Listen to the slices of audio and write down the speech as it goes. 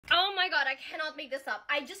god, I cannot make this up.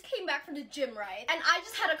 I just came back from the gym, right? And I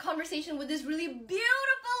just had a conversation with this really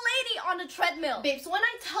beautiful lady on the treadmill. Babes, when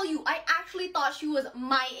I tell you, I actually thought she was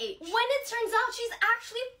my age. When it turns out she's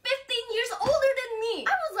actually 15 years older than me.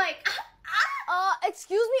 I was like,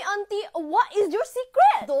 excuse me, auntie, what is your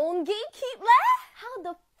secret? Don't gatekeep, leh? How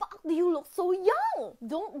the fuck do you look so young?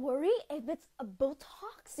 Don't worry, if it's a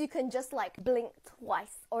Botox, you can just like blink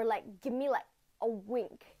twice or like give me like a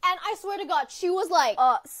wink. And I swear to God, she was like,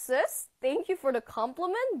 sis, thank you for the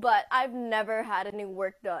compliment, but I've never had any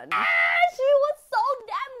work done. She was so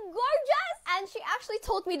damn gorgeous! And she actually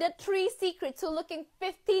told me the 3 secrets to looking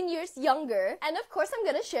 15 years younger. And of course, I'm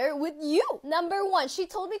gonna share it with you. Number 1, she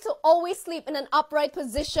told me to always sleep in an upright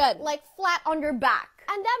position, like flat on your back.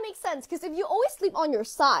 And that makes sense, because if you always sleep on your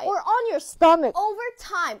side or on your stomach, over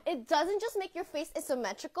time, it doesn't just make your face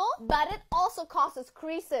asymmetrical, but it also causes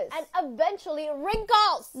creases and eventually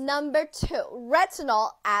wrinkles. Number 2, retinol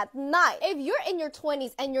at night. If you're in your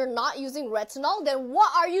 20s and you're not using retinol, then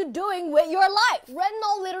what are you doing with your life?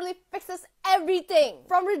 Retinol literally fixes everything,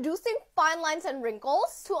 from reducing fine lines and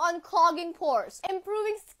wrinkles to unclogging pores,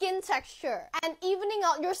 improving skin texture, and evening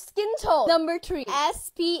out your skin tone. Number 3,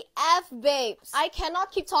 SPF, babes. I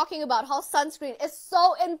cannot keep talking about how sunscreen is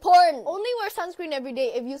so important. Only wear sunscreen every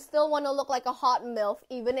day if you still want to look like a hot MILF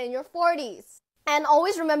even in your 40s. And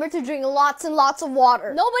always remember to drink lots and lots of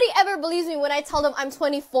water. Nobody ever believes me when I tell them I'm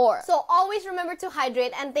 24. So always remember to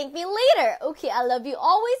hydrate and thank me later. Okay, I love you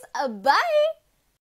always. Bye!